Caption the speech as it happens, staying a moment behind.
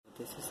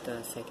this is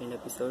the second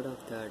episode of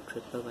the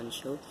Triple One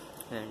Show,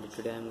 and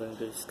today I'm going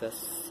to discuss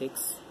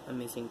 6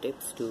 amazing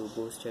tips to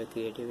boost your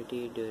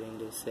creativity during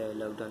this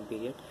lockdown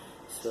period.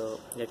 So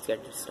let's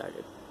get it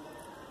started.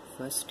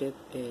 First tip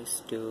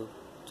is to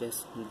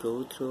just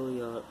go through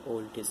your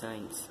old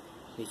designs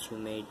which you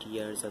made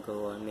years ago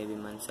or maybe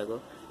months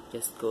ago.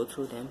 Just go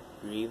through them,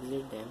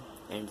 revisit them,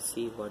 and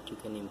see what you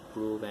can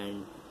improve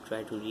and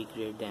try to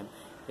recreate them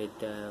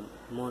with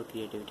more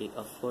creativity.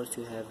 Of course,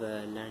 you have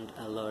learned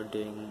a lot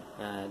during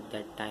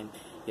that time.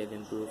 You have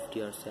improved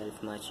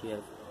yourself much. You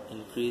have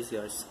increased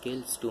your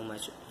skills too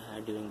much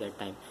during that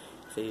time.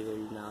 So you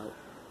will now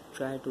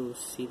try to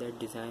see that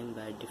design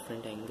by a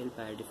different angle,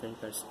 by a different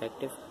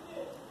perspective,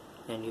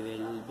 and you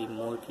will be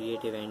more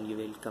creative and you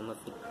will come up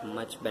with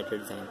much better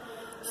design.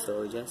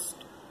 So just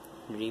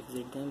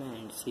revisit them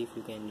and see if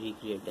you can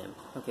recreate them.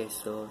 Okay,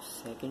 so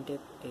second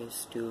tip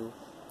is to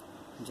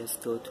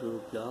just go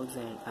through blogs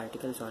and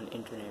articles on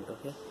internet.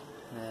 Okay,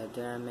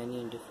 there are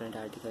many different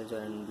articles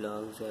and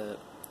blogs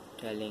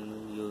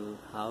telling you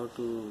how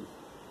to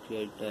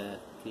create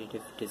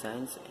creative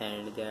designs,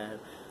 and there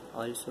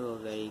are also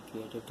very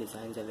creative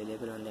designs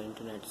available on the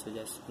internet. So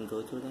just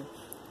go through them,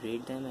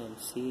 read them, and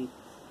see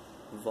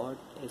what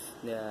is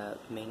the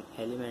main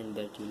element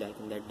that you like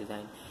in that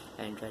design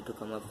and try to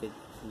come up with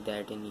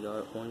that in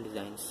your own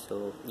designs.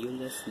 So you'll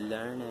just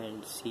learn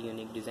and see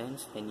unique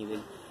designs, and you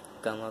will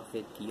come up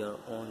with your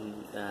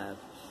own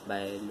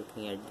by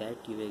looking at that.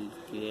 You will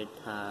create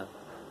a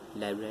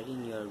library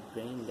in your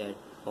brain that,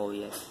 oh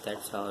yes,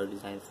 that's how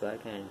designs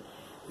work and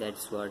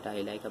that's what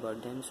I like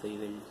about them. So you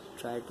will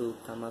try to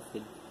come up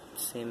with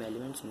same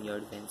elements in your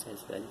designs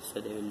as well,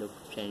 so they will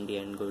look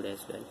trendy and good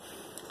as well.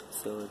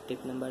 So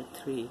tip number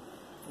 3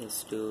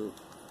 is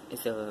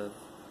the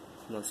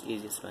most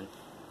easiest one.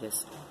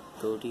 Just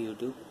go to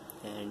YouTube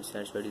and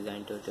search for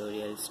design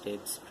tutorials,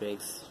 tips,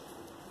 tricks,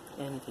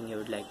 anything you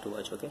would like to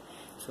watch. Okay,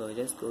 so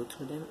just go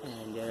through them,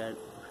 and there are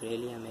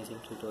really amazing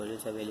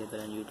tutorials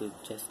available on YouTube.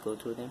 Just go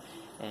through them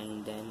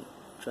and then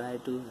try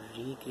to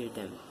recreate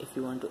them. If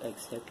you want to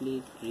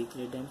exactly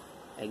recreate them,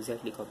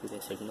 exactly copy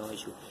paste it, no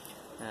issue.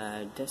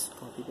 Just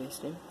copy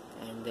paste them,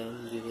 and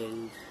then you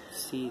will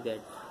see that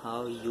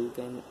how you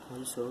can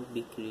also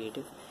be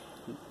creative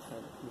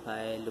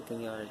by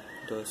looking at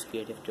those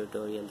creative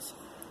tutorials.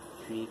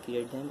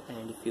 Recreate them,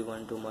 and if you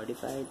want to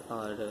modify it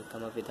or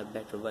come up with a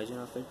better version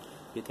of it,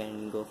 you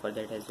can go for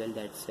that as well.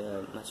 That's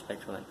a much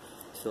better one.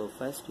 So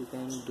first you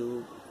can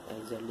do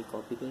exactly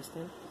copy paste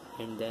them,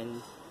 and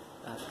then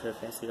after a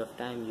passage of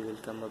time you will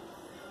come up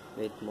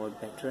with more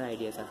better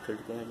ideas after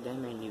looking at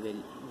them, and you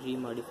will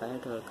remodify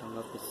it or come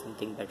up with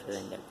something better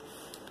than that.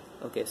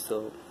 Okay,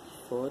 so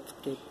fourth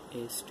tip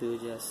is to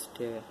just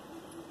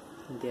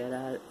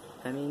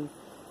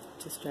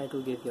just try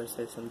to give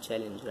yourself some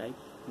challenge, right?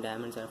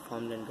 Diamonds are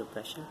formed under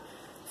pressure,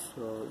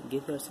 so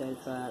give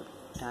yourself a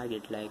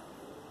target like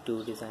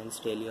 2 designs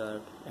daily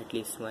or at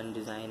least 1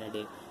 design a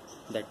day.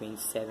 That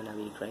means 7 a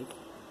week, right?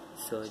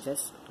 So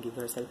just give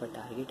yourself a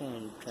target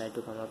and try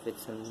to come up with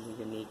some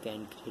unique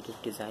and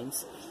creative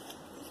designs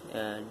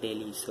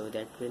daily. So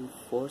that will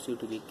force you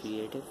to be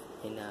creative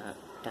in a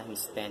time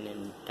span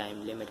and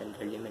time limit,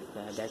 under limit.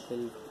 That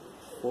will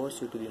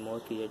force you to be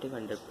more creative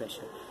under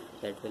pressure.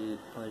 That will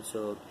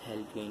also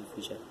help you in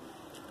future.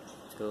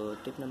 So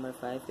tip number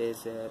 5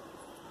 is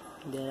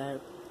there are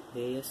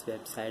various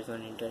websites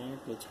on internet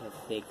which have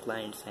fake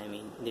clients.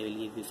 They will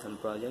give you some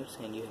projects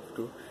and you have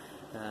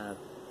to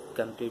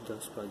complete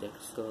those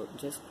projects. So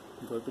just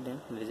go to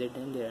them, visit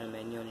them. There are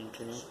many on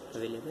internet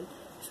available,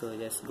 so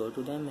just go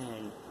to them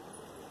and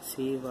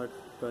see what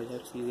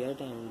projects you get,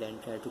 and then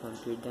try to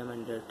complete them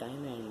under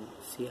time and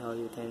see how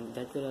you can.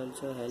 That will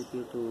also help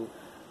you to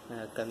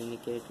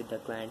communicate with the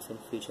clients in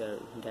future.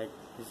 That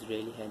is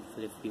really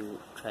helpful if you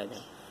try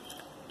them.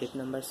 Tip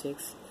number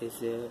 6 is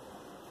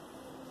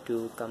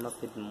to come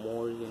up with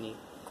more unique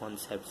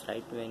concepts,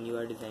 right? When you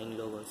are designing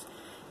logos,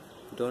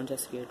 don't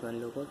just create one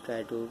logo,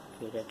 try to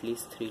create at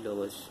least 3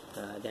 logos.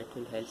 That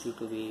will help you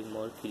to be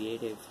more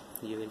creative.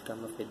 You will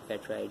come up with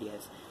better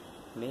ideas.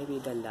 Maybe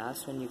the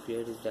last one you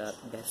create is the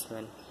best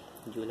one.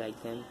 You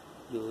like them,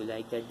 you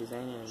like that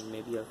design, and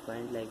maybe your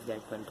client likes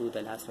that one too,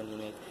 the last one you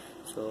make.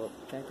 So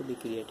try to be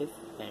creative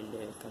and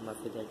come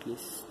up with at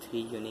least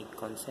 3 unique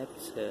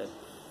concepts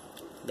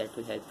that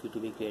will help you to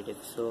be creative.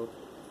 So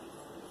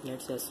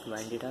let's just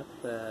wind it up.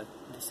 The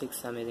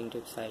 6 amazing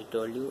tips I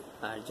told you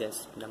are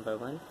just number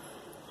one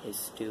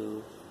is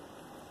to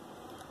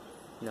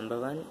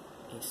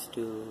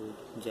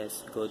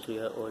just go through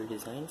your old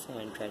designs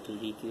and try to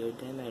recreate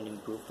them and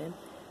improve them.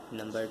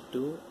 Number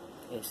 2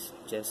 is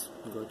just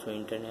go through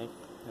internet,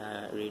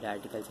 read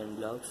articles and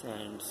blogs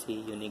and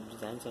see unique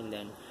designs and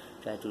then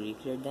try to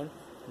recreate them.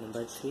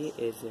 Number 3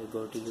 is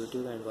go to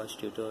YouTube and watch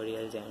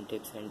tutorials and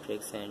tips and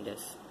tricks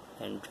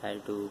and try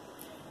to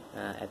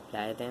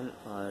apply them,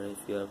 or if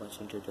you are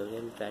watching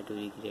tutorial, try to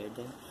recreate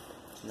them.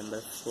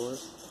 Number 4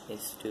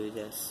 is to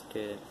just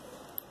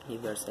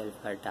give yourself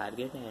a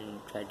target and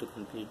try to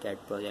complete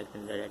that project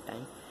under that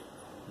time.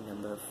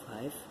 Number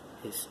 5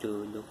 is to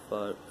look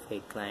for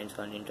fake clients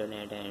on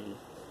internet and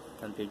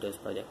complete those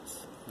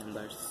projects.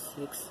 Number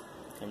 6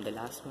 and the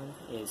last one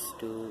is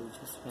to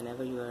just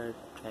whenever you are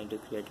trying to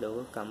create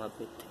logo, come up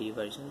with 3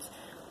 versions,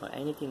 or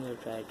anything you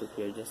try to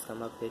create, just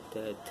come up with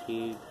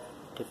 3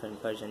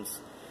 different versions,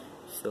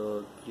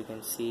 so you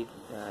can see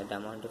the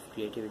amount of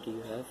creativity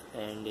you have,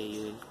 and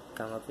you will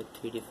come up with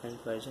 3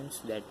 different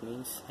versions. That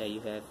means you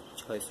have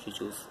choice to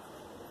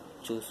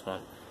choose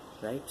from,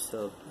 right?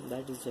 So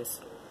that is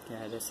just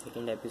the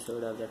second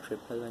episode of the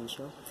Triple One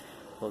show.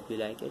 Hope you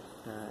like it.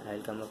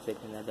 I'll come up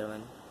with another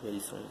one really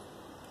soon.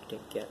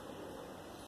 Take care.